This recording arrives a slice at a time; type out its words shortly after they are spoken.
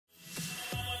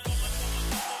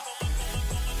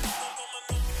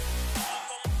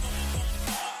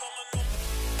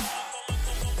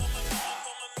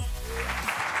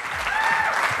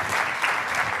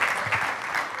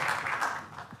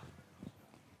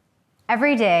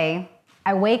Every day,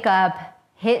 I wake up,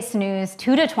 hit snooze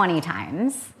 2 to 20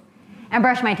 times, and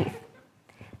brush my teeth.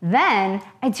 Then,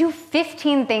 I do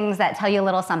 15 things that tell you a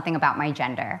little something about my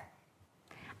gender.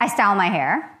 I style my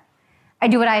hair. I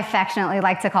do what I affectionately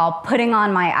like to call putting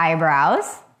on my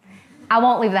eyebrows. I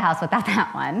won't leave the house without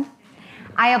that one.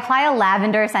 I apply a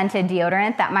lavender-scented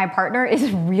deodorant that my partner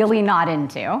is really not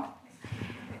into.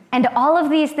 And all of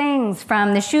these things,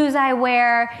 from the shoes I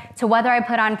wear to whether I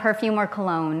put on perfume or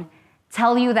cologne,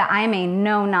 tell you that I'm a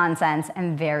no-nonsense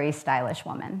and very stylish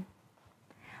woman.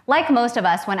 Like most of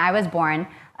us, when I was born,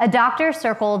 a doctor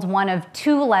circled one of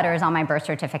 2 letters on my birth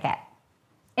certificate.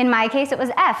 In my case, it was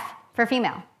F for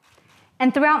female.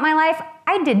 And throughout my life,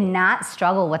 I did not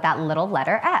struggle with that little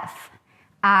letter F.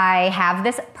 I have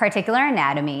this particular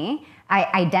anatomy, I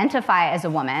identify as a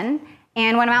woman,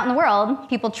 and when I'm out in the world,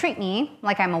 people treat me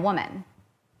like I'm a woman.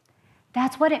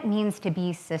 That's what it means to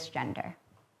be cisgender.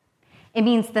 It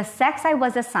means the sex I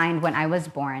was assigned when I was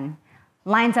born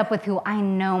lines up with who I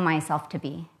know myself to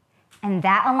be. And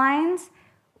that aligns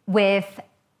with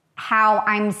how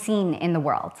I'm seen in the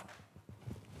world.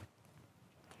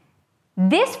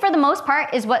 This, for the most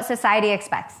part, is what society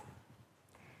expects.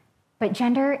 But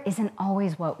gender isn't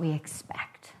always what we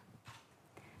expect.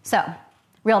 So,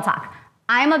 real talk.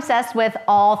 I'm obsessed with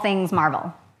all things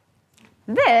Marvel.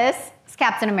 This is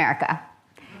Captain America,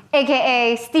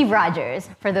 aka Steve Rogers,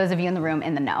 for those of you in the room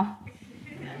in the know.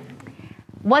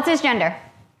 What's his gender?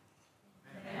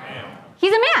 Man.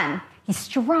 He's a man. He's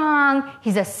strong,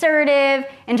 he's assertive.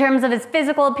 In terms of his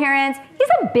physical appearance, he's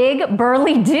a big,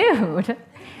 burly dude.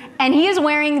 And he is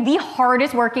wearing the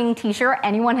hardest working t-shirt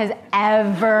anyone has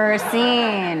ever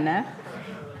seen.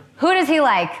 Who does he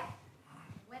like?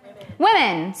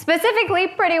 Women, specifically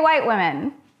pretty white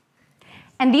women.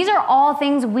 And these are all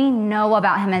things we know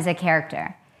about him as a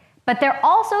character. But they're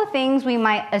also things we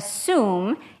might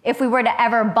assume if we were to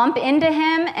ever bump into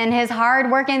him in his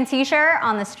hard-working t-shirt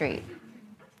on the street.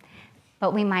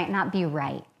 But we might not be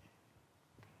right.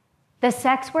 The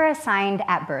sex we're assigned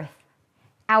at birth,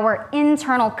 our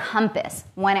internal compass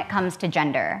when it comes to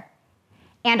gender,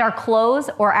 and our clothes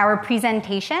or our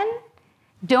presentation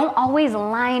don't always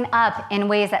line up in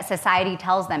ways that society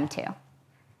tells them to.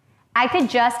 I could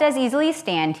just as easily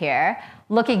stand here,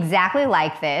 look exactly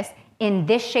like this, in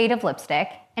this shade of lipstick,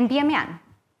 and be a man.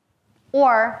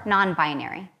 Or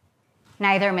non-binary,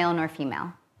 neither male nor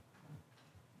female.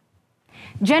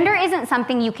 Gender isn't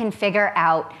something you can figure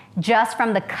out just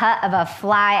from the cut of a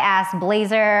fly-ass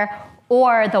blazer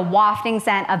or the wafting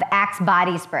scent of Axe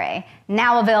body spray,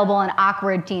 now available in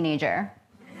Awkward Teenager.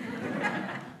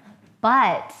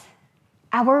 But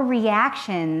our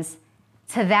reactions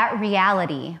to that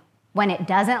reality when it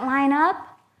doesn't line up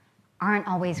aren't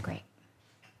always great.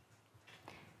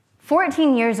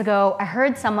 14 years ago, I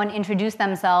heard someone introduce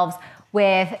themselves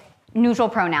with neutral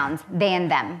pronouns, they and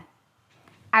them.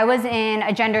 I was in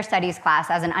a gender studies class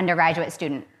as an undergraduate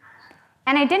student,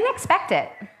 and I didn't expect it.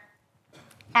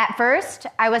 At first,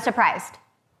 I was surprised,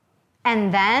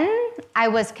 and then I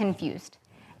was confused,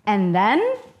 and then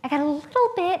I got a little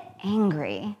bit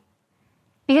angry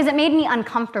because it made me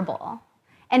uncomfortable,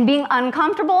 and being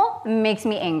uncomfortable makes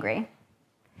me angry.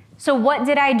 So what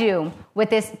did I do with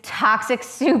this toxic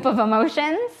soup of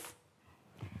emotions?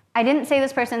 I didn't say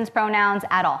this person's pronouns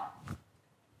at all,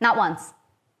 not once.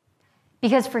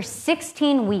 Because for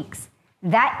 16 weeks,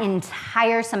 that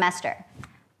entire semester,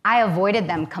 I avoided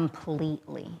them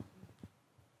completely.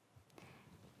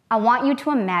 I want you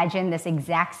to imagine this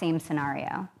exact same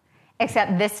scenario,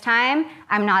 except this time,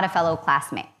 I'm not a fellow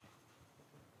classmate.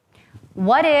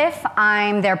 What if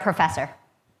I'm their professor?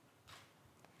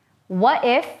 What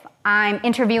if I'm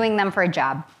interviewing them for a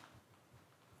job?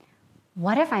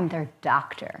 What if I'm their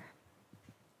doctor?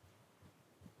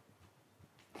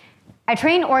 I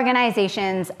train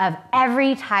organizations of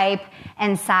every type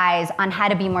and size on how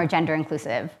to be more gender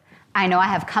inclusive. I know I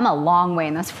have come a long way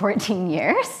in those 14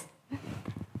 years.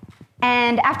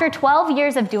 And after 12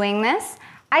 years of doing this,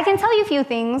 I can tell you a few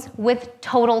things with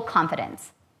total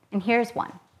confidence. And here's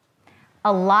one.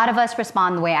 A lot of us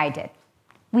respond the way I did.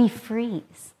 We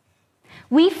freeze.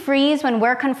 We freeze when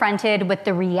we're confronted with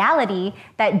the reality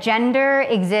that gender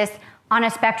exists on a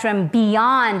spectrum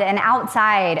beyond and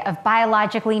outside of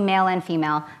biologically male and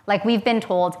female, like we've been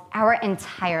told our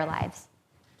entire lives.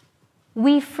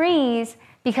 We freeze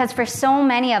because for so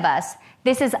many of us,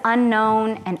 this is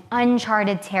unknown and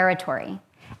uncharted territory.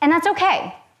 And that's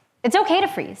okay. It's okay to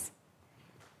freeze.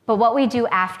 But what we do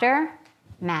after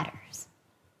matters.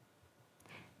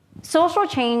 Social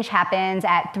change happens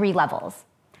at 3 levels: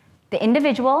 the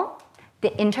individual,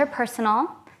 the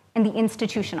interpersonal, and the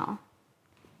institutional.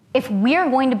 If we're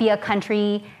going to be a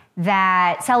country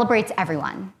that celebrates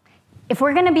everyone. If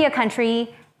we're going to be a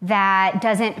country that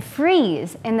doesn't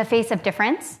freeze in the face of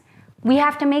difference, we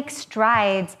have to make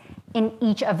strides in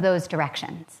each of those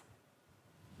directions.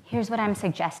 Here's what I'm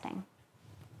suggesting.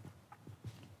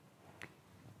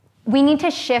 We need to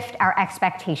shift our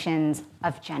expectations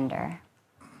of gender.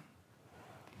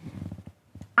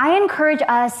 I encourage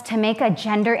us to make a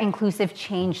gender-inclusive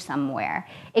change somewhere.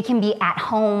 It can be at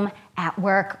home, at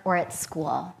work, or at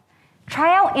school.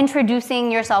 Try out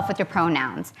introducing yourself with your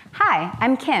pronouns. Hi,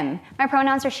 I'm Kim. My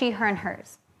pronouns are she, her, and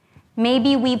hers.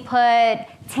 Maybe we put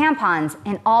tampons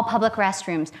in all public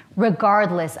restrooms,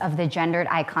 regardless of the gendered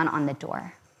icon on the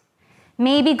door.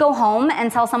 Maybe go home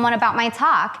and tell someone about my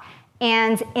talk,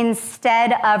 and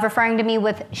instead of referring to me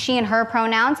with she and her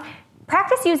pronouns,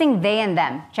 practice using they and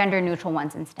them, gender-neutral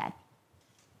ones instead.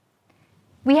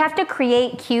 We have to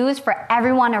create cues for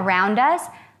everyone around us,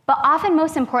 but often,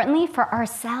 most importantly, for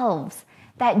ourselves,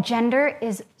 that gender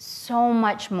is so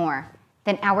much more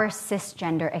than our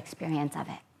cisgender experience of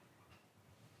it.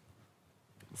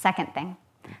 Second thing,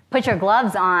 put your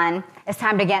gloves on. It's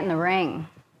time to get in the ring.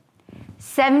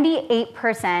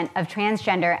 78% of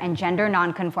transgender and gender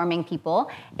nonconforming people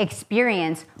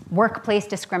experience workplace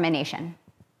discrimination.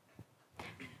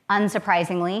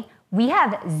 Unsurprisingly, we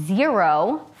have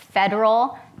 0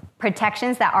 federal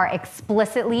protections that are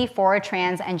explicitly for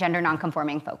trans and gender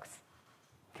nonconforming folks.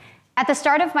 At the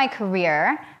start of my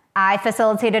career, I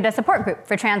facilitated a support group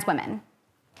for trans women.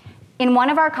 In one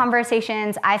of our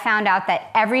conversations, I found out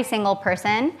that every single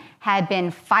person had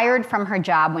been fired from her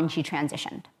job when she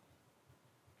transitioned.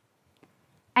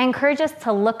 I encourage us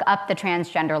to look up the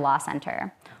Transgender Law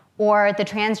Center or the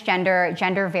Transgender,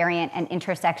 Gender Variant, and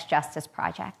Intersex Justice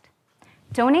Project.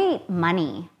 Donate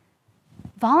money,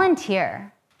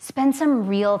 volunteer, spend some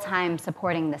real time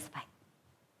supporting this fight.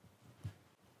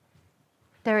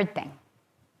 Third thing,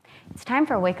 it's time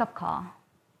for a wake-up call.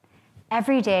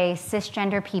 Every day,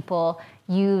 cisgender people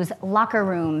use locker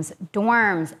rooms,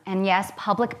 dorms, and yes,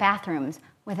 public bathrooms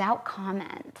without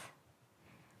comment.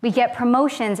 We get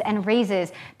promotions and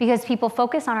raises because people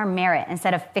focus on our merit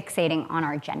instead of fixating on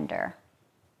our gender.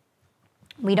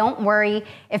 We don't worry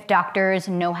if doctors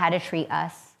know how to treat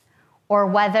us or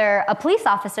whether a police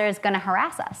officer is going to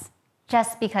harass us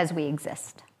just because we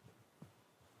exist.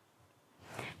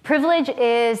 Privilege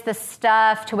is the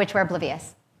stuff to which we're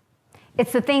oblivious.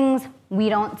 It's the things we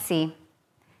don't see.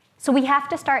 So we have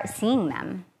to start seeing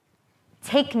them.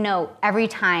 Take note every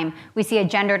time we see a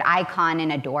gendered icon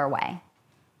in a doorway.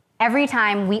 Every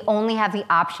time we only have the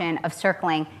option of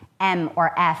circling M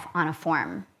or F on a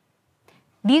form.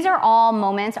 These are all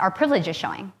moments our privilege is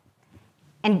showing.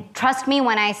 And trust me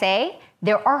when I say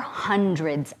there are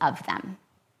hundreds of them.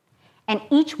 And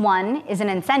each one is an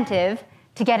incentive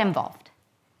to get involved.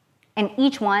 And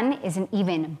each one is an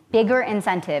even bigger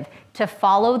incentive to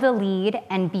follow the lead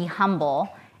and be humble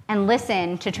and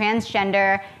listen to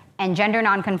transgender and gender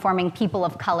nonconforming people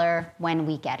of color when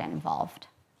we get involved.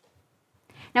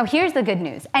 Now here's the good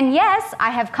news. And yes,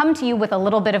 I have come to you with a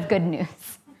little bit of good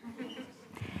news.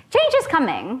 Change is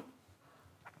coming.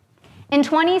 In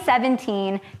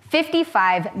 2017,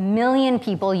 55 million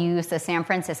people used the San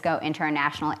Francisco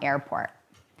International Airport.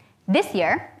 This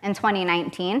year, in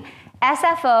 2019,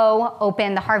 SFO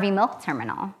opened the Harvey Milk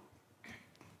Terminal.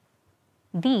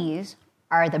 These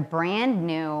are the brand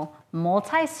new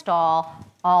multi-stall,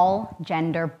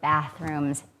 all-gender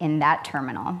bathrooms in that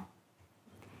terminal.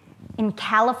 In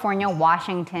California,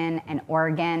 Washington, and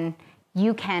Oregon,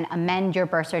 you can amend your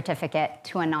birth certificate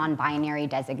to a non-binary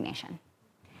designation.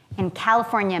 In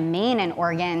California, Maine, and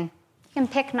Oregon, you can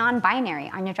pick non-binary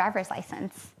on your driver's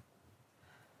license.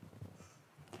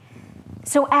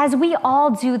 So as we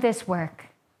all do this work,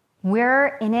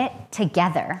 we're in it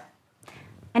together.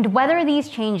 And whether these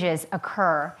changes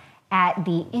occur at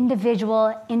the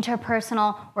individual,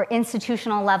 interpersonal, or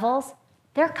institutional levels,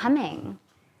 they're coming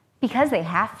because they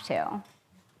have to.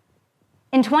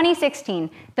 In 2016,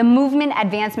 the Movement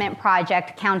Advancement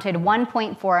Project counted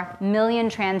 1.4 million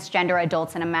transgender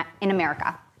adults in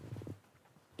America.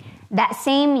 That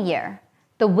same year,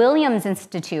 the Williams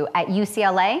Institute at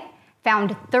UCLA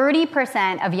found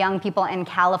 30% of young people in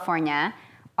California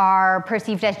are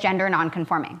perceived as gender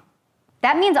nonconforming.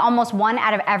 That means almost 1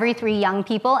 out of every 3 young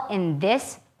people in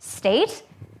this state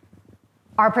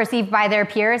are perceived by their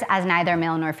peers as neither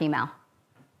male nor female.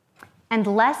 And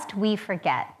lest we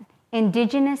forget,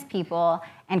 Indigenous people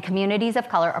and communities of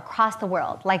color across the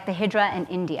world, like the Hijra in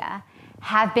India,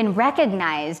 have been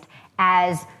recognized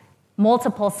as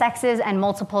multiple sexes and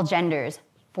multiple genders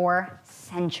for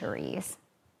centuries.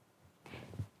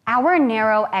 Our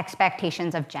narrow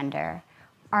expectations of gender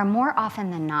are more often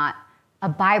than not a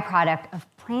byproduct of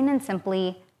plain and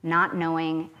simply not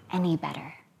knowing any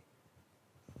better.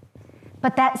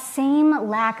 But that same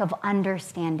lack of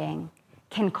understanding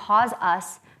can cause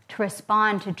us to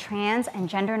respond to trans and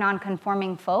gender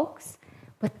nonconforming folks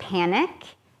with panic,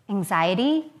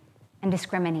 anxiety, and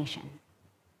discrimination.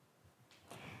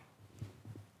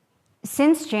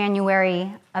 Since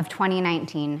January of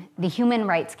 2019, the Human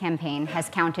Rights Campaign has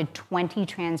counted 20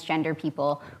 transgender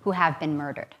people who have been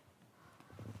murdered.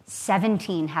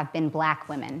 17 have been Black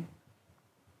women.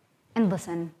 And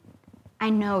listen, I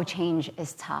know change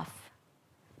is tough,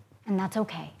 and that's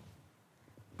okay.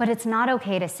 But it's not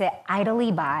okay to sit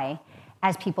idly by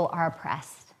as people are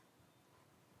oppressed.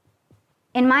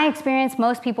 In my experience,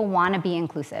 most people want to be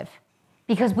inclusive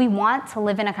because we want to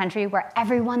live in a country where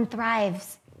everyone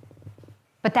thrives.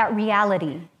 But that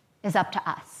reality is up to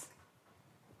us.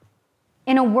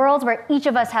 In a world where each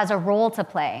of us has a role to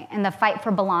play in the fight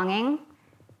for belonging,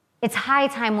 it's high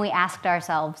time we asked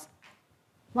ourselves,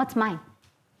 what's mine?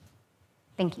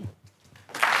 Thank you.